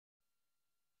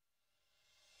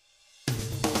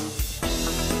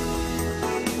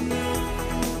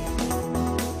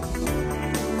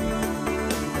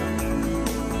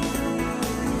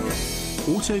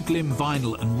Autoglim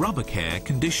Vinyl and Rubber Care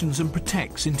conditions and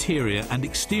protects interior and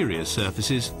exterior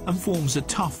surfaces and forms a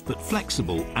tough but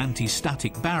flexible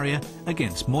anti-static barrier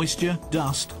against moisture,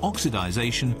 dust,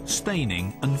 oxidization,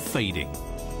 staining and fading.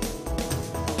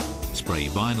 Spray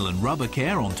Vinyl and Rubber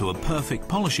Care onto a perfect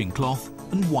polishing cloth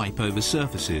and wipe over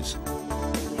surfaces.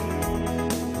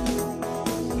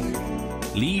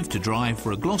 Leave to dry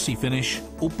for a glossy finish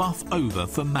or buff over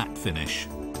for matte finish.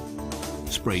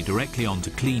 Spray directly onto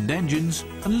cleaned engines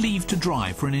and leave to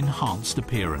dry for an enhanced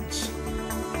appearance.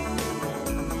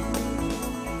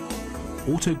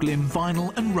 Autoglim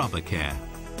Vinyl and Rubber Care.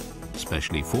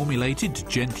 Specially formulated to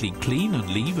gently clean and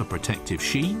leave a protective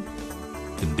sheen.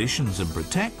 Conditions and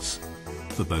protects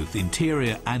for both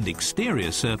interior and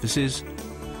exterior surfaces.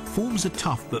 Forms a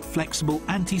tough but flexible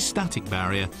anti-static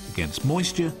barrier against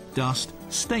moisture, dust,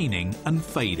 staining and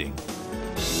fading.